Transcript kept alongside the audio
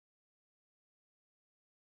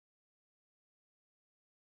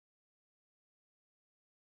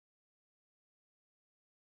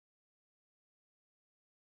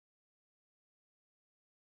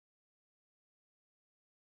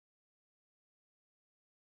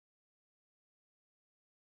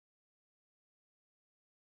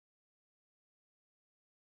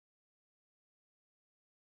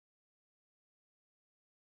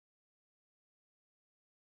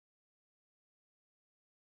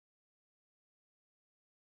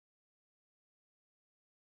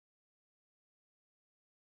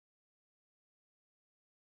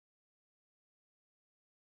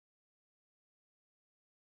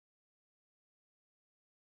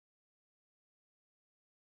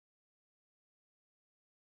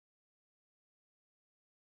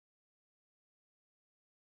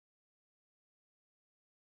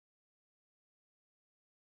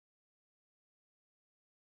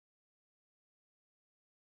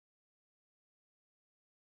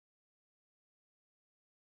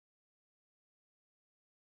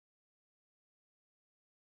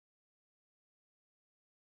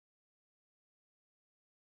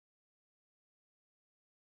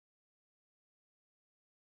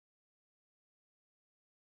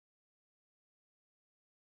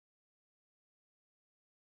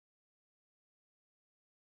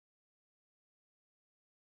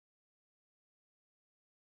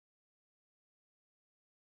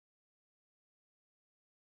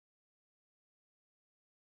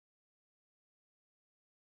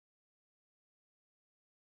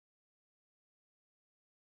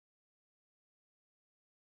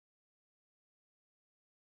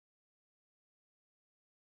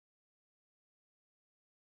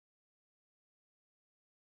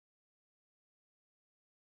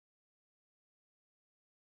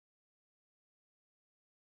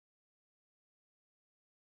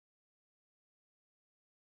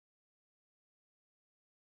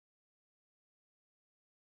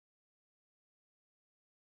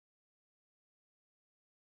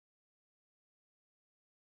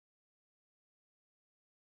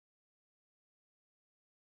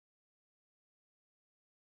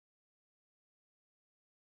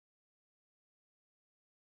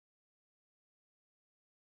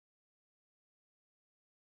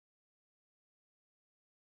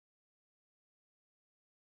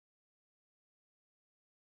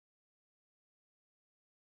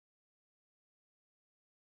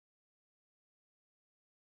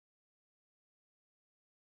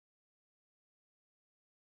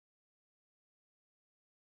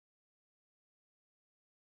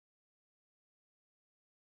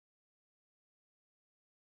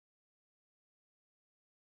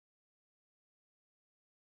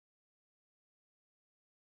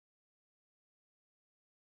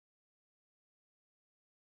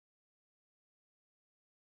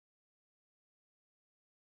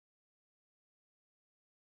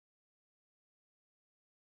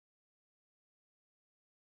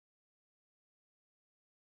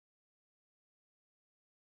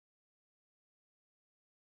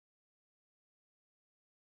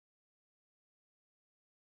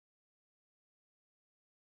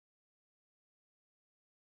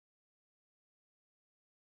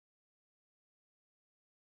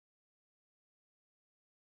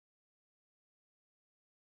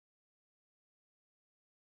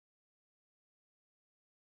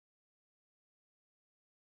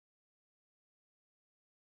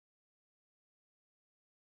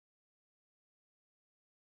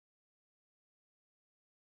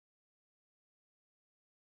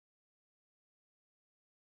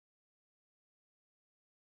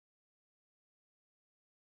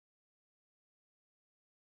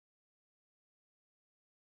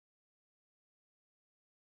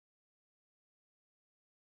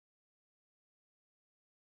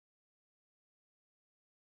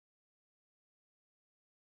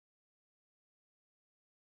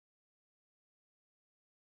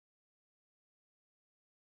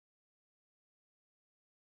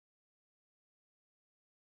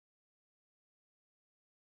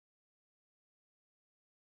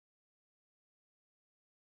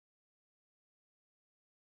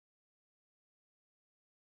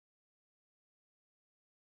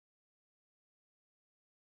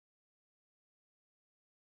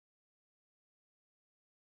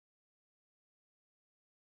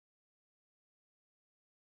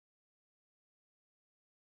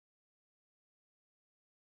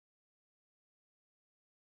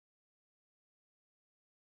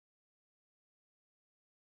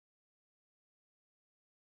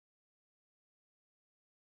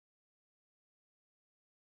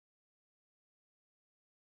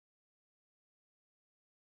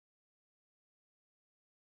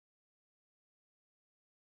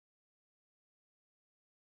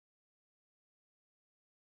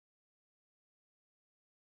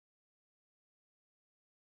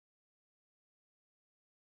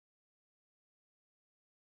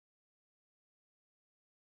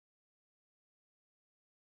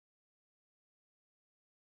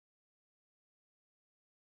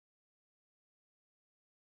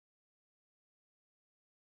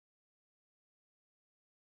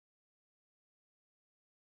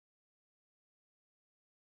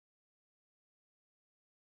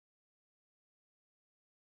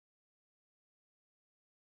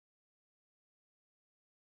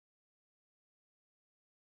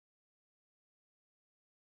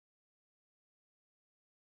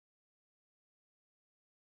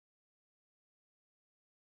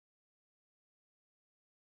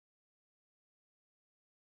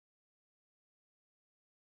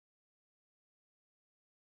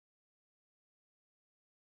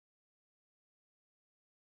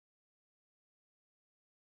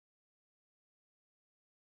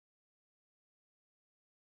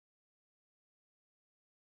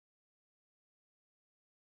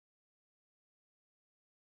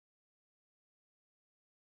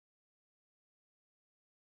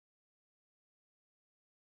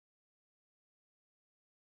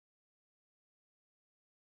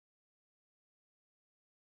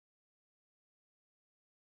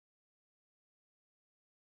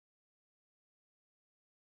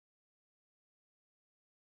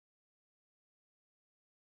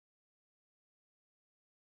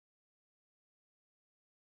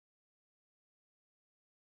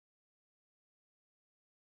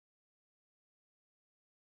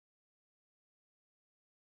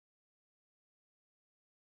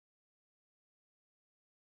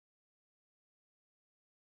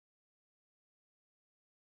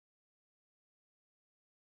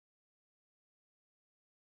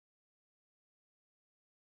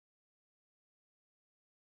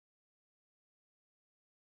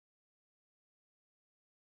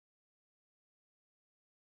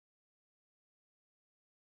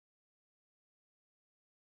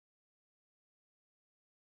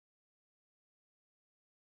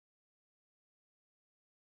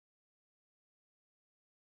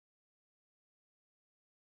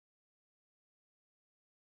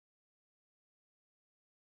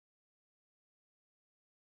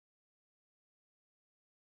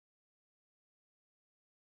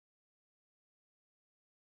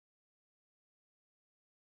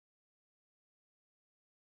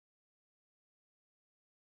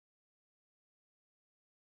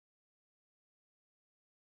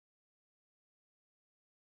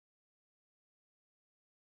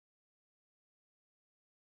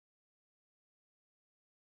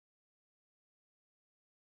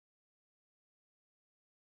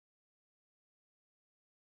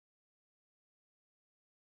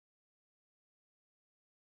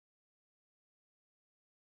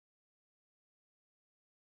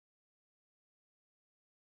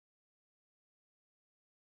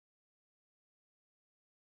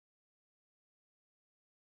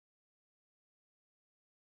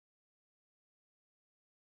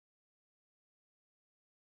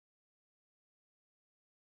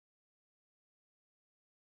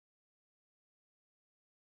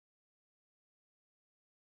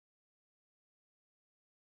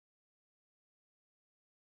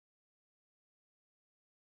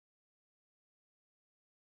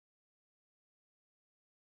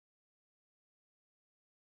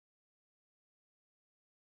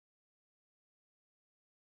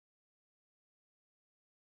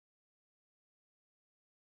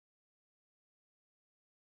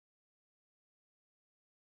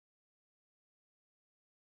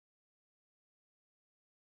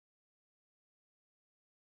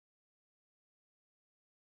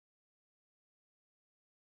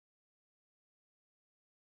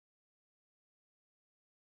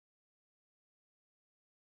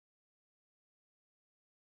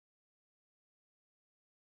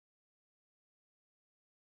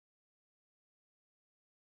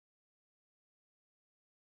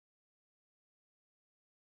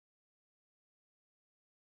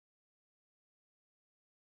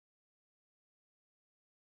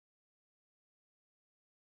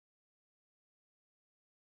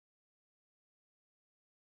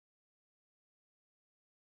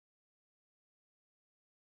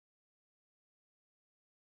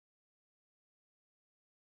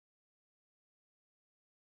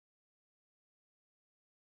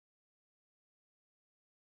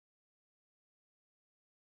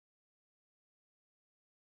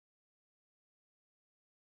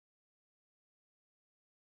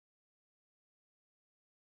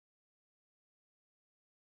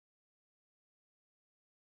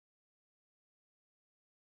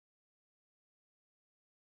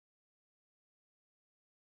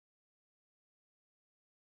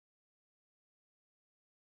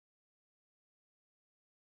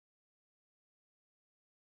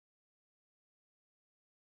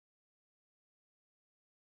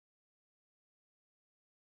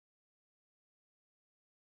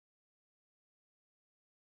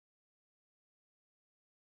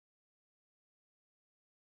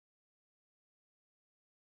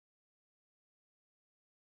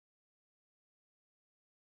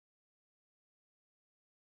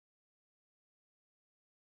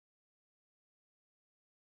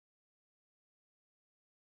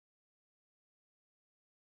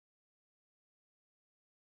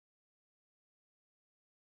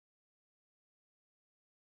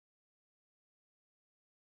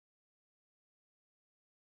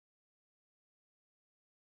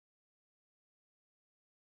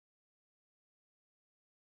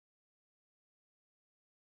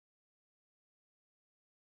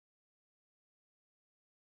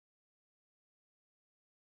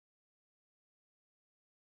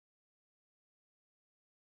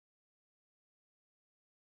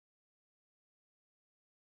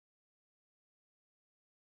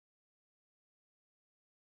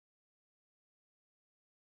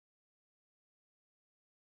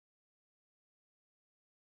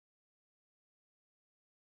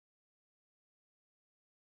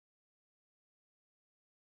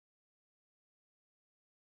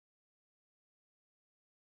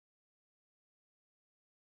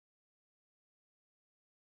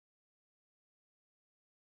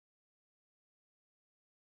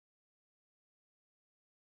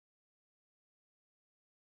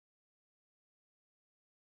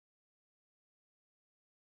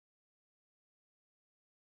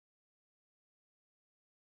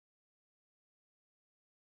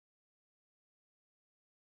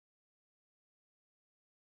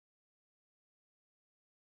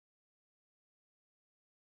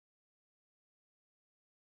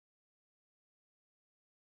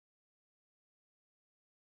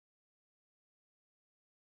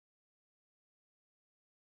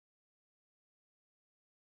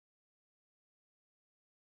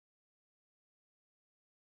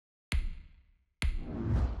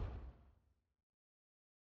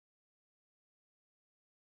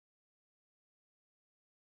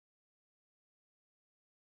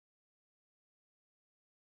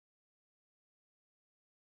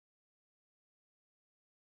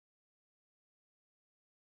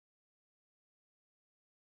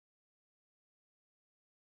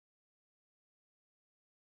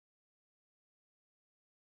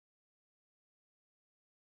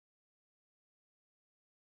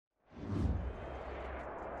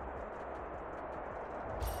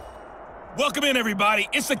Welcome in, everybody.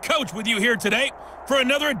 It's the coach with you here today for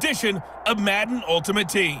another edition of Madden Ultimate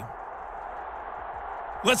Team.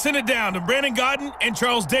 Let's send it down to Brandon Gaudin and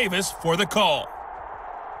Charles Davis for the call.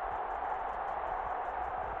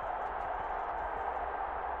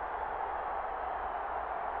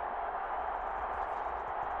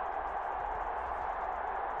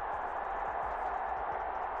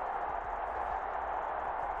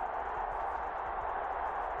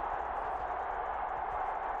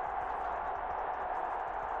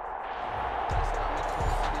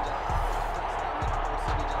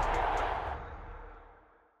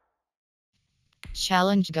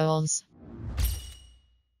 Challenge goals.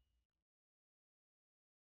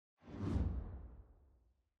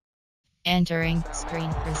 Entering screen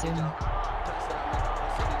resume.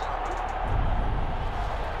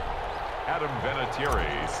 Adam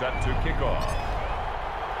Vinatieri set to kick off.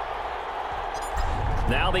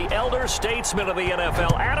 Now the elder statesman of the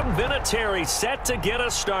NFL, Adam Vinatieri, set to get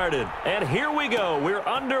us started. And here we go. We're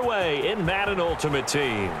underway in Madden Ultimate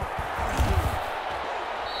Team.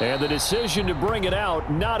 And the decision to bring it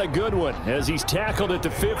out, not a good one, as he's tackled at the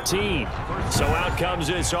 15. So out comes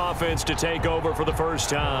this offense to take over for the first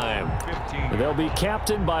time. They'll be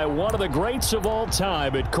captained by one of the greats of all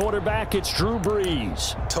time. At quarterback, it's Drew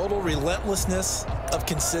Brees. Total relentlessness of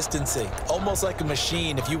consistency. Almost like a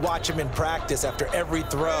machine. If you watch him in practice after every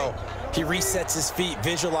throw, he resets his feet,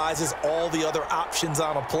 visualizes all the other options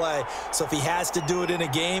on a play. So if he has to do it in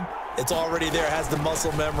a game, it's already there, has the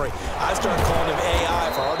muscle memory. I started calling him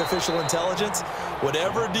AI for artificial intelligence.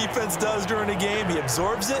 Whatever defense does during a game, he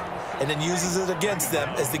absorbs it and then uses it against them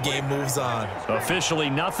as the game moves on. Officially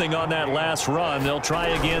nothing on that last run. They'll try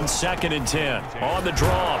again, 2nd and 10. On the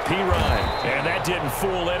draw, P. Ryan. And that didn't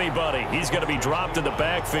fool anybody. He's going to be dropped in the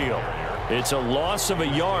backfield. It's a loss of a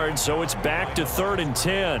yard, so it's back to 3rd and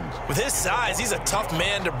 10. With his size, he's a tough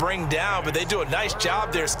man to bring down, but they do a nice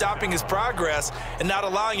job there stopping his progress and not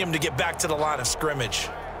allowing him to get back to the line of scrimmage.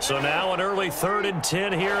 So now an early 3rd and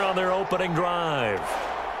 10 here on their opening drive.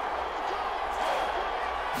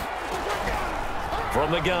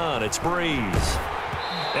 From the gun, it's Brees.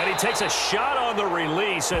 And he takes a shot on the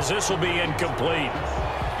release as this will be incomplete.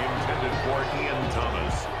 Intended for Ian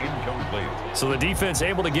Thomas. Incomplete. So the defense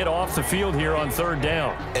able to get off the field here on 3rd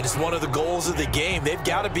down. And it's one of the goals of the game. They've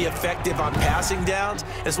got to be effective on passing downs.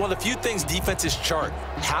 It's one of the few things defenses chart.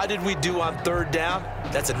 How did we do on 3rd down?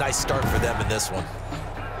 That's a nice start for them in this one.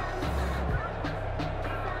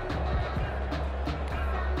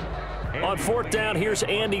 On 4th down, here's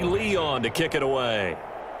Andy Leon to kick it away.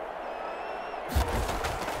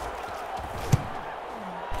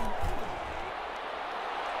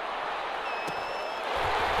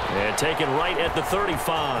 And taken right at the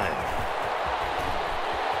 35.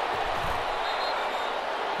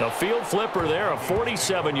 A field flipper there, a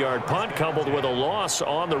 47-yard punt coupled with a loss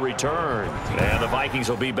on the return. And the Vikings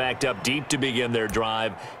will be backed up deep to begin their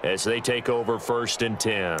drive as they take over 1st and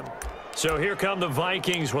 10. So here come the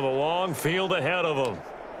Vikings with a long field ahead of them.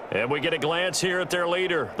 And we get a glance here at their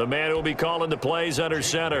leader, the man who will be calling the plays under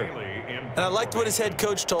center. And I liked what his head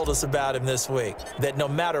coach told us about him this week, that no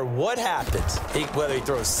matter what happens, whether he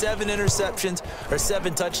throws 7 interceptions or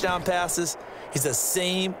 7 touchdown passes, he's the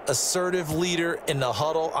same assertive leader in the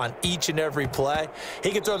huddle on each and every play.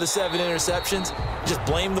 He can throw the 7 interceptions, just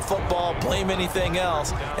blame the football, blame anything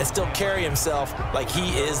else, and still carry himself like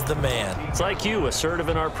he is the man. It's like you, assertive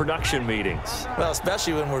in our production meetings. Well,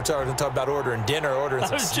 especially when we're talking about ordering dinner, ordering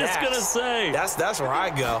some snacks. I was just going to say. That's where I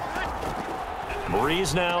go.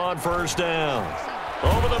 Brees now on 1st down.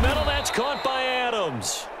 Over the middle, that's caught by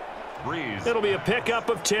Adams. Brees. It'll be a pickup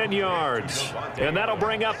of 10 yards. And that'll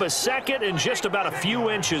bring up a 2nd and just about a few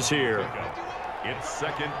inches here. It's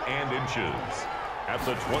 2nd and inches at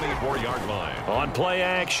the 24-yard line. On play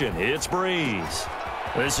action, it's Brees.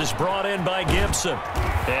 This is brought in by Gibson.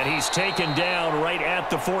 And he's taken down right at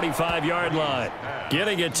the 45-yard line.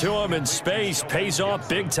 Getting it to him in space pays off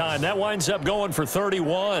big time. That winds up going for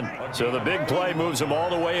 31. So the big play moves him all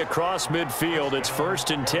the way across midfield. It's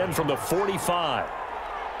 1st and 10 from the 45.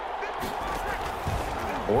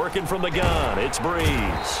 Working from the gun, it's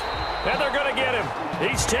Brees. And they're going to get him.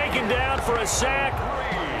 He's taken down for a sack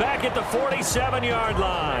back at the 47-yard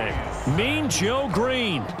line. Mean Joe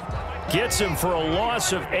Green gets him for a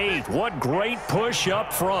loss of 8. What great push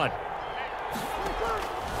up front.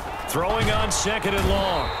 Throwing on 2nd and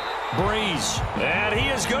long. Brees. And he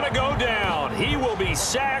is going to go down. He will be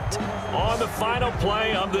sacked on the final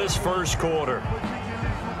play of this 1st quarter.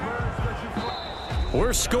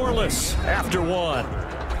 We're scoreless after 1.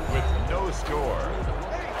 With no score.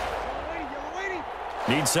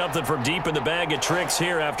 Need something from deep in the bag of tricks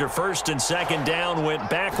here after first and second down went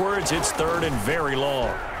backwards. It's third and very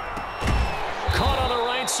long. Caught on the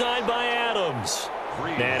right side by Adams.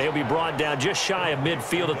 And he'll be brought down just shy of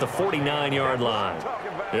midfield at the 49-yard line.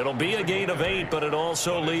 It'll be a gain of 8, but it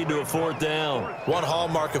also lead to a fourth down. One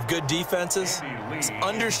hallmark of good defenses is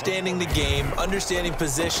understanding the game, understanding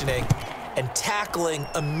positioning, and tackling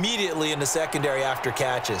immediately in the secondary after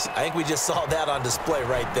catches. I think we just saw that on display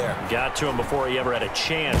right there. Got to him before he ever had a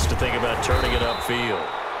chance to think about turning it upfield.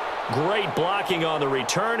 Great blocking on the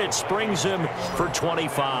return. It springs him for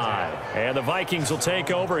 25. And the Vikings will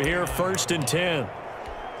take over here, 1st and 10.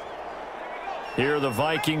 Here are the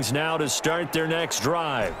Vikings now to start their next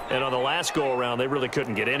drive. And on the last go-around, they really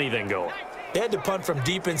couldn't get anything going. They had to punt from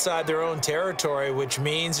deep inside their own territory, which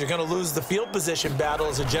means you're going to lose the field position battle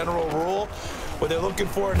as a general rule. What they're looking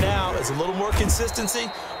for now is a little more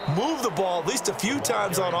consistency, move the ball at least a few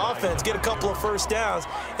times on offense, get a couple of first downs,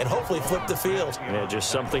 and hopefully flip the field. Yeah, just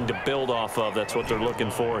something to build off of. That's what they're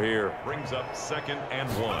looking for here. Brings up 2nd and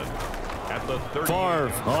 1 at the 30.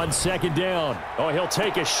 Favre on 2nd down. Oh, he'll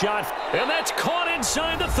take a shot, and that's caught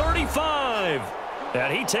inside the 35.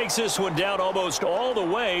 And he takes this one down almost all the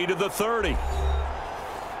way to the 30.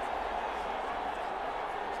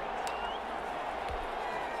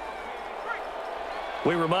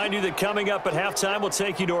 We remind you that coming up at halftime, we'll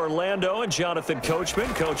take you to Orlando and Jonathan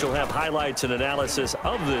Coachman. Coach will have highlights and analysis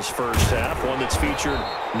of this first half, one that's featured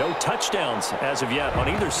no touchdowns as of yet on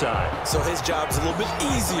either side. So his job's a little bit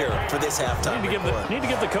easier for this halftime. Need to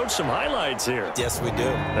give the coach some highlights here. Yes, we do.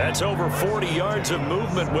 That's over 40 yards of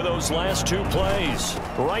movement with those last 2 plays.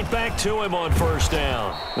 Right back to him on 1st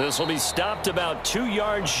down. This will be stopped about 2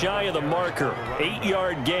 yards shy of the marker.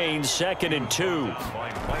 8-yard gain, 2nd and 2.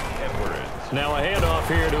 Now a handoff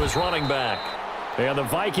here to his running back. And the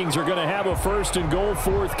Vikings are going to have a 1st and goal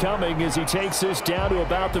forthcoming as he takes this down to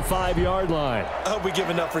about the 5-yard line. I hope we give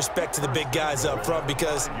enough respect to the big guys up front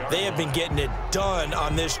because they have been getting it done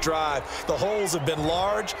on this drive. The holes have been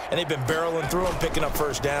large, and they've been barreling through them, picking up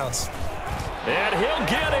first downs. And he'll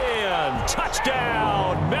get in.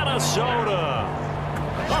 Touchdown, Minnesota.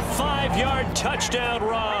 A 5-yard touchdown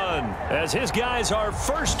run as his guys are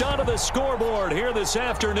first onto the scoreboard here this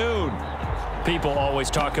afternoon. People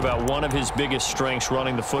always talk about one of his biggest strengths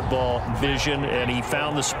running the football, vision, and he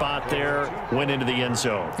found the spot there, went into the end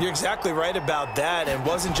zone. You're exactly right about that. It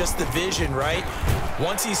wasn't just the vision, right?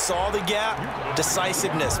 Once he saw the gap,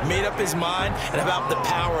 decisiveness, made up his mind, and about the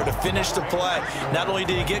power to finish the play. Not only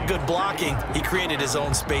did he get good blocking, he created his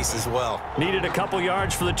own space as well. Needed a couple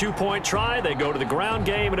yards for the 2-point try. They go to the ground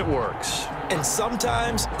game, and it works. And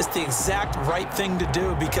sometimes it's the exact right thing to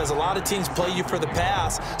do because a lot of teams play you for the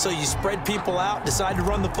pass, so you spread people out, decide to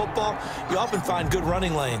run the football, you often find good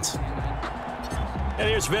running lanes. And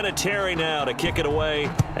here's Vinatieri now to kick it away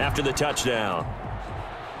after the touchdown.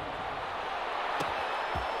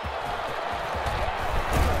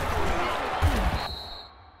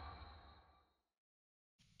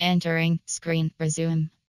 Entering screen resume.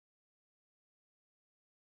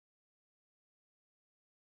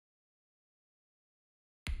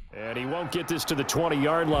 And he won't get this to the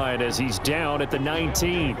 20-yard line as he's down at the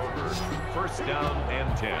 19. 1st down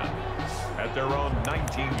and 10 at their own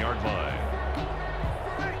 19-yard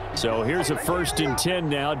line. So here's a 1st and 10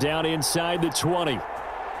 now down inside the 20.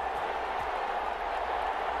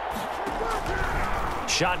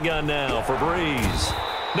 Shotgun now for Breeze.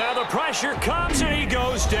 Now the pressure comes and he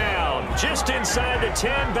goes down just inside the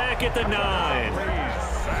 10, back at the 9.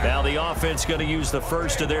 Now the offense going to use the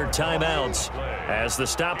first of their timeouts as the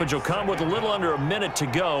stoppage will come with a little under a minute to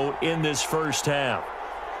go in this first half.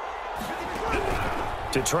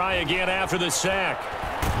 To try again after the sack.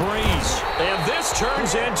 Breeze. And this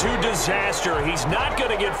turns into disaster. He's not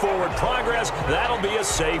going to get forward progress. That'll be a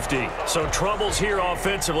safety. So troubles here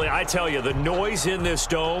offensively. I tell you, the noise in this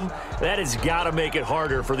dome, that has got to make it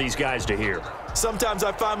harder for these guys to hear. Sometimes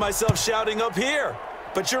I find myself shouting up here.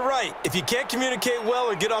 But you're right. If you can't communicate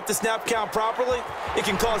well or get off the snap count properly, it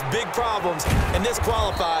can cause big problems, and this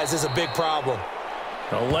qualifies as a big problem.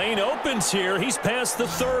 The lane opens here. He's past the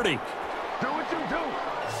 30.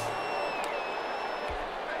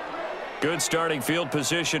 Good starting field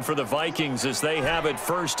position for the Vikings as they have it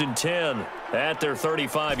 1st and 10 at their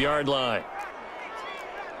 35-yard line.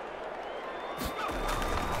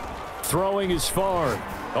 Throwing is far.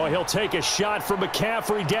 Oh, he'll take a shot from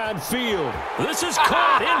McCaffrey downfield. This is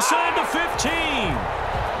caught inside the 15.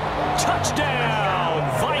 Touchdown,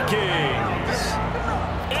 Vikings.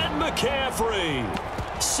 Ed McCaffrey.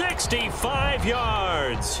 65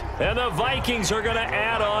 yards. And the Vikings are going to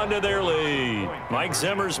add on to their lead. Mike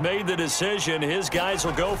Zimmer's made the decision. His guys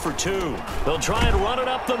will go for 2. They'll try and run it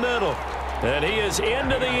up the middle. And he is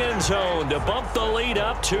into the end zone to bump the lead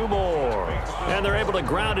up 2 more. And they're able to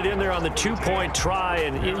ground it in there on the 2-point try.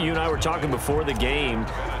 And you and I were talking before the game.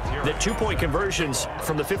 The 2-point conversions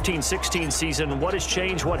from the 15-16 season, what has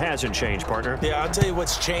changed, what hasn't changed, partner? Yeah, I'll tell you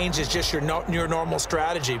what's changed is just your normal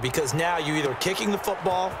strategy, because now you're either kicking the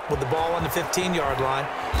football with the ball on the 15-yard line,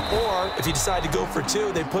 or if you decide to go for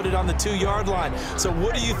 2, they put it on the 2-yard line. So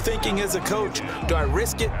what are you thinking as a coach? Do I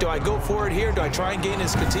risk it? Do I go for it here? Do I try and gain a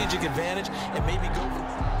strategic advantage and maybe go for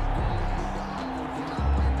it?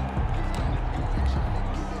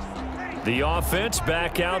 The offense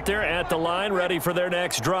back out there at the line, ready for their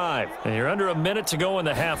next drive. And you're under a minute to go in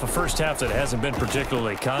the half, a first half that hasn't been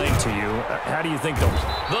particularly kind to you. How do you think the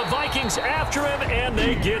Vikings after him, and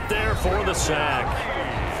they get there for the sack.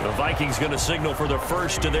 The Vikings going to signal for the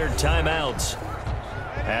first of their timeouts,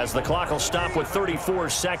 as the clock will stop with 34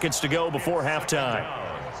 seconds to go before halftime.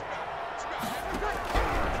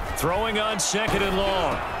 Throwing on 2nd and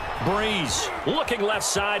long. Breeze looking left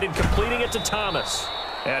side and completing it to Thomas.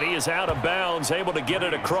 And he is out of bounds, able to get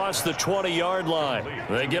it across the 20-yard line.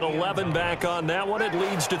 They get 11 back on that one. It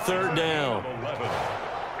leads to 3rd down.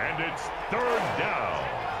 And it's 3rd down.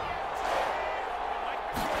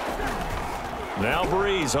 Now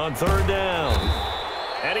Breeze on 3rd down.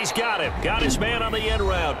 And he's got him. Got his man on the end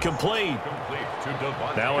route. Complete.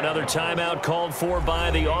 Now another timeout called for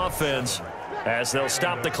by the offense, as they'll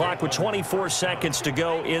stop the clock with 24 seconds to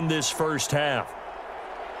go in this first half.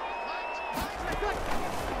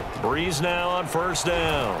 Breeze now on 1st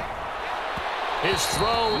down. His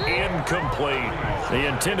throw incomplete. The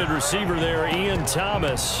intended receiver there, Ian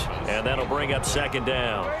Thomas. And that'll bring up 2nd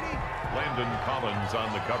down. Landon Collins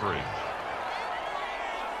on the coverage.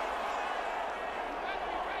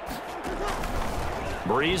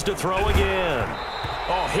 Breeze to throw again.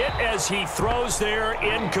 Oh, hit as he throws there,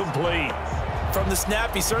 incomplete. From the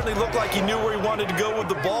snap, he certainly looked like he knew where he wanted to go with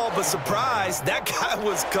the ball, but surprise, that guy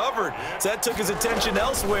was covered. So that took his attention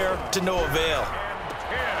elsewhere to no avail.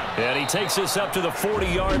 And he takes this up to the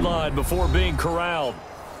 40-yard line before being corralled.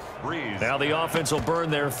 Now the offense will burn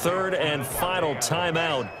their 3rd and final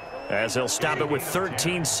timeout, as they'll stop it with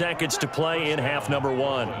 13 seconds to play in half number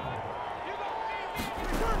 1.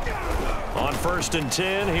 On 1st and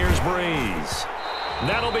 10, here's Breeze.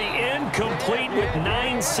 That'll be incomplete with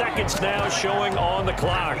 9 seconds now showing on the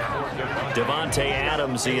clock. Devontae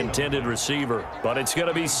Adams, the intended receiver, but it's going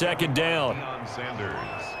to be 2nd down.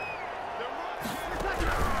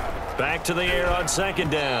 Back to the air on 2nd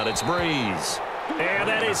down. It's Breeze. And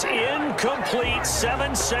that is incomplete.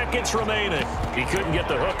 7 seconds remaining. He couldn't get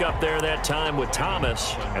the hook up there that time with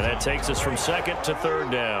Thomas, and that takes us from 2nd to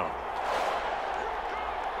 3rd down.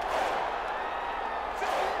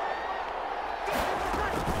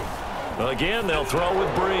 Again, they'll throw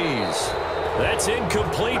with Breeze. That's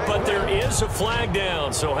incomplete, but there is a flag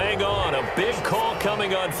down, so hang on. A big call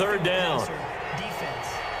coming on 3rd down.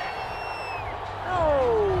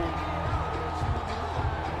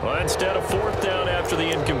 Well, instead of 4th down after the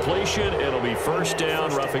incompletion, it'll be 1st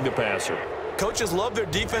down, roughing the passer. Coaches love their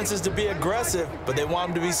defenses to be aggressive, but they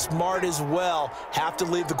want them to be smart as well. Have to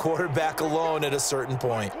leave the quarterback alone at a certain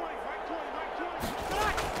point.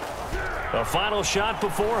 A final shot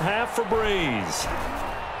before half for Breeze.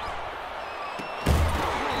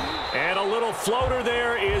 And a little floater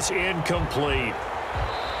there is incomplete.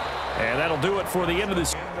 And that'll do it for the end of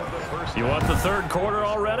this. You want the 3rd quarter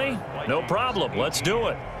already? No problem. Let's do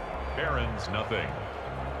it. Barons, nothing.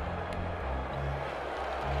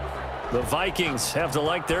 The Vikings have to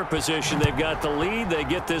like their position. They've got the lead. They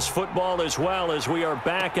get this football as well, as we are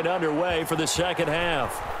back and underway for the 2nd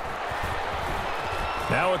half.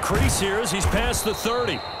 Now a crease here as he's past the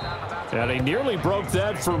 30. And he nearly broke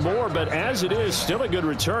that for more, but as it is, still a good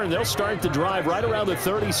return. They'll start the drive right around the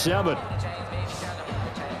 37.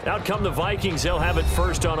 Out come the Vikings. They'll have it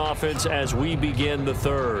first on offense as we begin the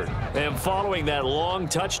 3rd. And following that long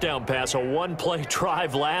touchdown pass, a 1-play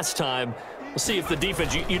drive last time, we'll see if the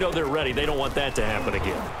defense, you know they're ready. They don't want that to happen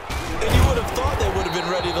again. And you would have thought they would have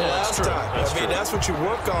been ready the last time. I mean, that's what you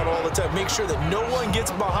work on all the time. Make sure that no one gets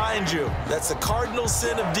behind you. That's the cardinal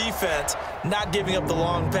sin of defense, not giving up the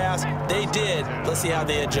long pass. They did. Let's see how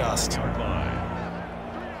they adjust.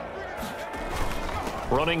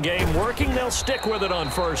 Running game working. They'll stick with it on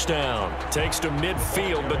 1st down. Takes to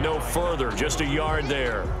midfield, but no further. Just a yard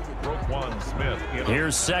there.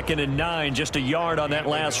 Here's 2nd and 9. Just a yard on that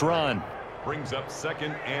last run. brings up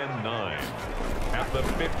 2nd and 9 at the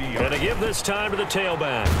 50. Going to give this time to the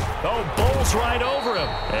tailback. Oh, bowls right over him.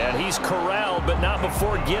 And he's corralled, but not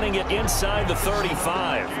before getting it inside the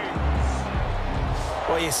 35.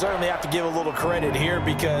 Well, you certainly have to give a little credit here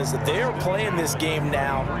because they're playing this game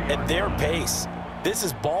now at their pace. This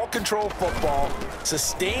is ball control football,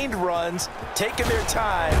 sustained runs, taking their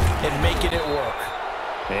time and making it work.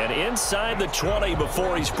 And inside the 20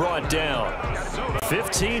 before he's brought down.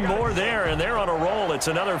 15 more there, and they're on a roll. It's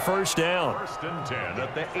another first down. 1st and 10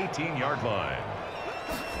 at the 18-yard line.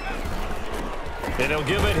 And he'll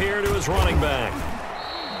give it here to his running back.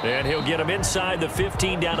 And he'll get him inside the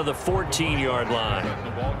 15 down to the 14-yard line.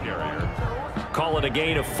 The ball carrier. Call it a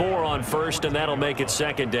gain of 4 on first, and that'll make it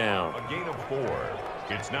 2nd down. A gain of 4.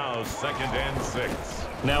 It's now 2nd and 6.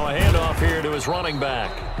 Now a handoff here to his running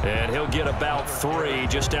back. And he'll get about 3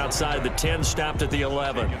 just outside the 10, stopped at the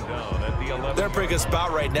 11. They're a pretty good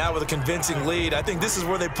spot right now with a convincing lead. I think this is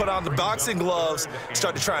where they put on the boxing gloves,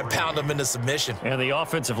 start to try and pound them into submission. And the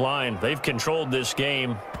offensive line, they've controlled this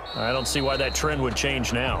game. I don't see why that trend would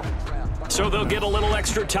change now. So they'll get a little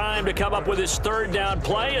extra time to come up with his 3rd down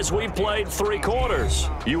play as we've played 3 quarters.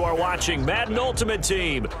 You are watching Madden Ultimate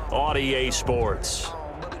Team on EA Sports.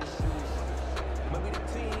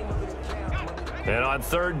 And on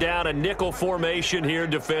 3rd down, a nickel formation here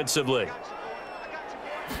defensively.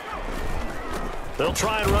 They'll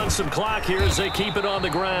try and run some clock here as they keep it on the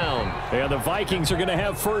ground. And the Vikings are going to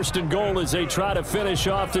have 1st and goal as they try to finish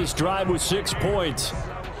off this drive with 6 points.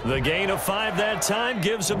 The gain of 5 that time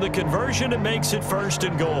gives them the conversion and makes it 1st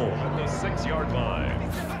and goal. The 6-yard line.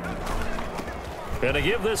 And to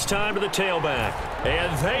give this time to the tailback.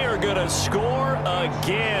 And they are going to score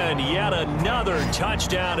again. Yet another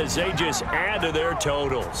touchdown as they just add to their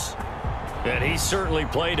totals. And he certainly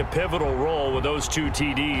played a pivotal role with those 2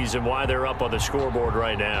 TDs and why they're up on the scoreboard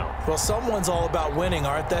right now. Well, someone's all about winning,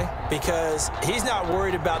 aren't they? Because he's not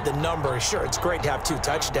worried about the number. Sure, it's great to have 2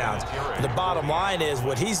 touchdowns. But the bottom line is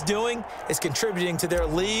what he's doing is contributing to their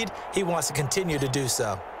lead. He wants to continue to do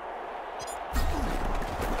so.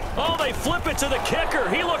 Oh, they flip it to the kicker.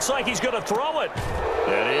 He looks like he's going to throw it.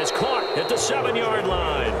 It is caught at the 7-yard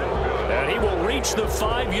line. And he will reach the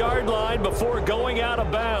 5-yard line before going out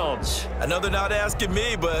of bounds. I know they're not asking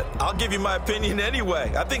me, but I'll give you my opinion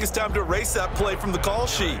anyway. I think it's time to erase that play from the call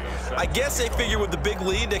sheet. I guess they figure with the big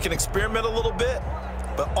lead they can experiment a little bit.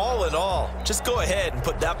 But all in all, just go ahead and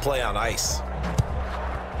put that play on ice.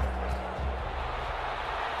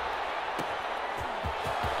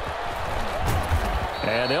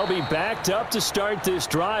 And they'll be backed up to start this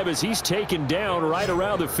drive as he's taken down right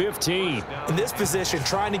around the 15. In this position,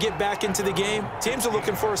 trying to get back into the game, teams are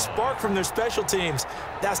looking for a spark from their special teams.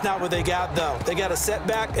 That's not what they got, though. They got a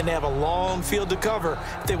setback, and they have a long field to cover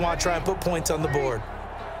if they want to try and put points on the board.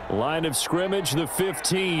 Line of scrimmage, the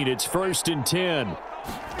 15. It's 1st and 10.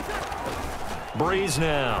 Breeze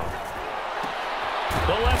now.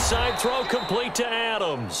 The left side throw complete to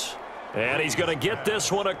Adams. And he's going to get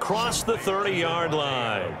this one across the 30-yard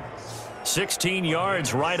line. 16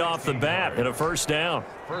 yards right off the bat and a 1st down.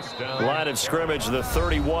 Line of scrimmage, the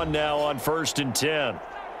 31 now on 1st and 10.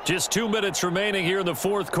 Just 2 minutes remaining here in the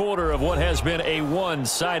 4th quarter of what has been a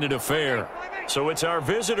one-sided affair. So it's our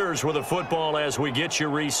visitors with the football as we get you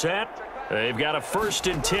reset. They've got a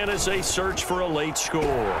 1st and 10 as they search for a late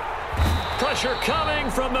score. Pressure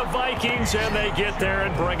coming from the Vikings, and they get there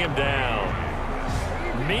and bring him down.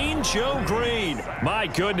 Mean Joe Green. My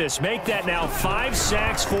goodness, make that now 5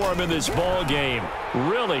 sacks for him in this ball game.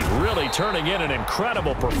 Really, really turning in an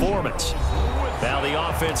incredible performance. Now the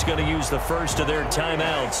offense going to use the first of their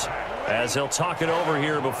timeouts as they'll talk it over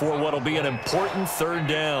here before what will be an important 3rd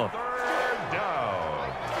down.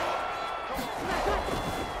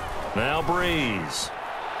 Now Breeze.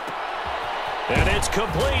 And it's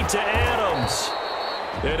complete to Adams.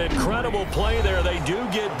 An incredible play there. They do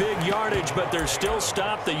get big yardage, but they're still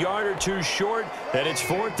stopped a yard or 2 short, and it's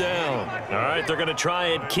 4th down. All right, they're going to try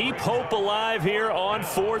and keep hope alive here on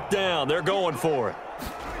 4th down. They're going for it.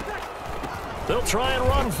 They'll try and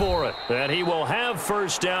run for it, and he will have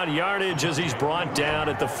 1st down yardage as he's brought down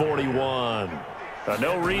at the 41.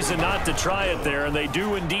 No reason not to try it there, and they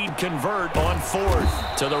do indeed convert on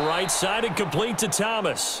 4th. To the right side and complete to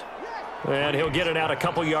Thomas. And he'll get it out a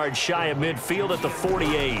couple yards shy of midfield at the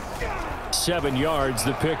 48. 7 yards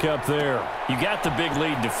the pickup there. You got the big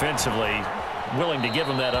lead defensively. Willing to give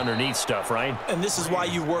them that underneath stuff, right? And this is why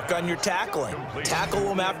you work on your tackling. Tackle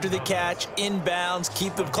them after the catch, inbounds,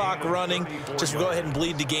 keep the clock running. Just go ahead and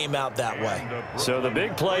bleed the game out that way. So the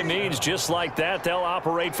big play means just like that, they'll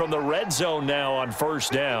operate from the red zone now on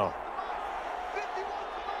 1st down.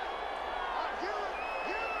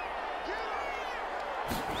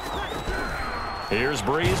 Here's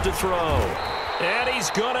Brees to throw. And he's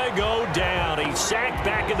going to go down. He's sacked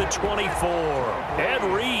back at the 24. Ed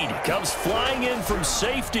Reed comes flying in from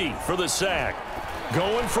safety for the sack.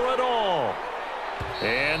 Going for it all.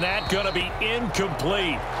 And that's going to be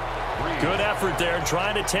incomplete. Good effort there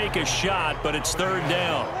trying to take a shot, but it's third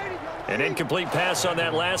down. An incomplete pass on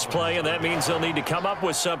that last play, and that means they'll need to come up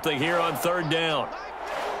with something here on third down.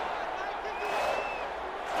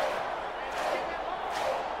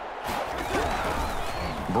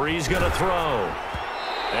 Brees going to throw.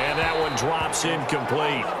 And that one drops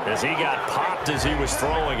incomplete as he got popped as he was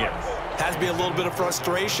throwing it. Has to be a little bit of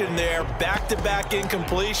frustration there. Back-to-back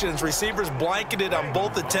incompletions. Receivers blanketed on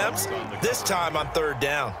both attempts, this time on third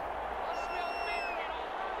down.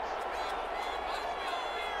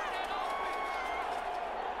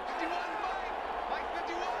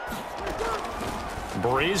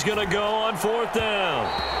 Brees going to go on fourth down.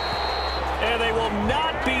 And they will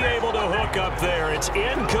not be able to hook up there. It's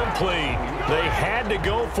incomplete. They had to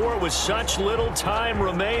go for it with such little time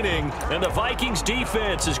remaining, and the Vikings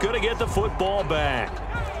defense is going to get the football back.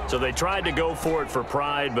 So they tried to go for it for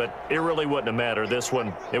pride, but it really wouldn't have mattered. This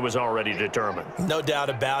one, it was already determined. No doubt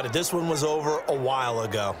about it. This one was over a while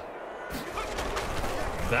ago.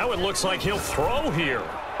 Now it looks like he'll throw here.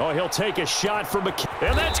 Oh, he'll take a shot from McKinnon.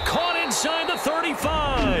 And that's caught inside the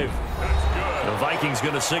 35. The Vikings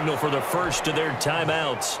going to signal for the first of their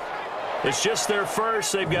timeouts. It's just their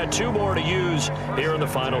first. They've got 2 more to use here in the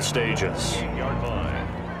final stages.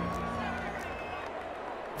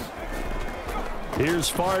 Here's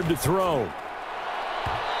Favre to throw.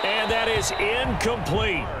 And that is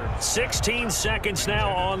incomplete. 16 seconds now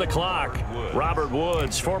on the clock. Robert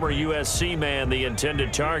Woods, former USC man, the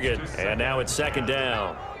intended target. And now it's second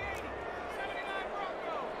down.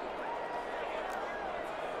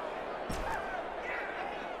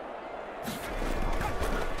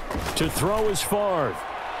 To throw is Favre.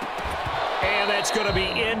 And that's going to be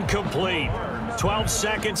incomplete. 12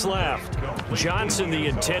 seconds left. Johnson the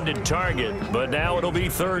intended target, but now it'll be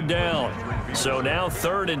third down. So now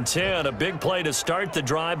 3rd and 10. A big play to start the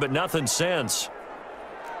drive, but nothing since.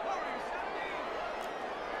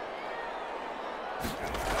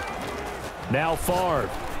 Now Favre.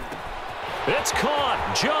 It's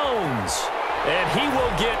caught. Jones. And he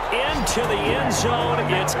will get into the end zone.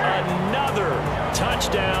 It's another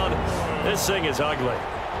touchdown. This thing is ugly.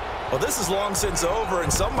 Well, this is long since over,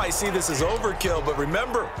 and some might see this as overkill. But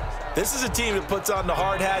remember, this is a team that puts on the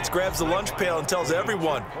hard hats, grabs the lunch pail, and tells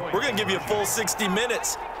everyone, we're going to give you a full 60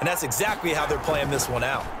 minutes. And that's exactly how they're playing this one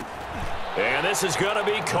out. And this is going to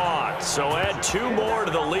be caught. So add 2 more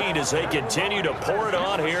to the lead as they continue to pour it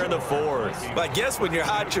on here in the 4th. But I guess when you're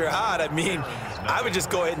hot, you're hot. I mean, I would just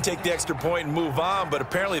go ahead and take the extra point and move on, but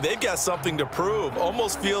apparently they've got something to prove.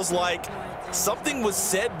 Almost feels like something was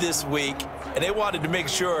said this week, and they wanted to make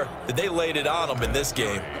sure that they laid it on them in this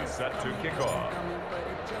game. Set to kick off.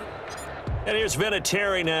 And here's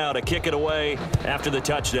Vinatieri now to kick it away after the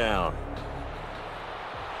touchdown.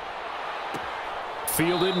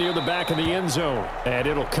 Fielded near the back of the end zone, and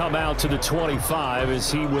it'll come out to the 25 as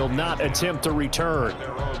he will not attempt to return.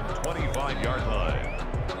 Their own 25-yard line.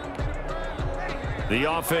 The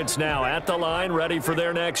offense now at the line, ready for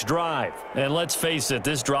their next drive. And let's face it,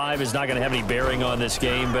 this drive is not going to have any bearing on this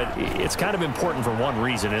game, but it's kind of important for one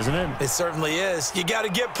reason, isn't it? It certainly is. You got to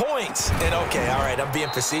get points. And, okay, all right, I'm being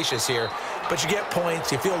facetious here, but you get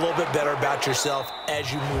points. You feel a little bit better about yourself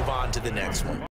as you move on to the next one.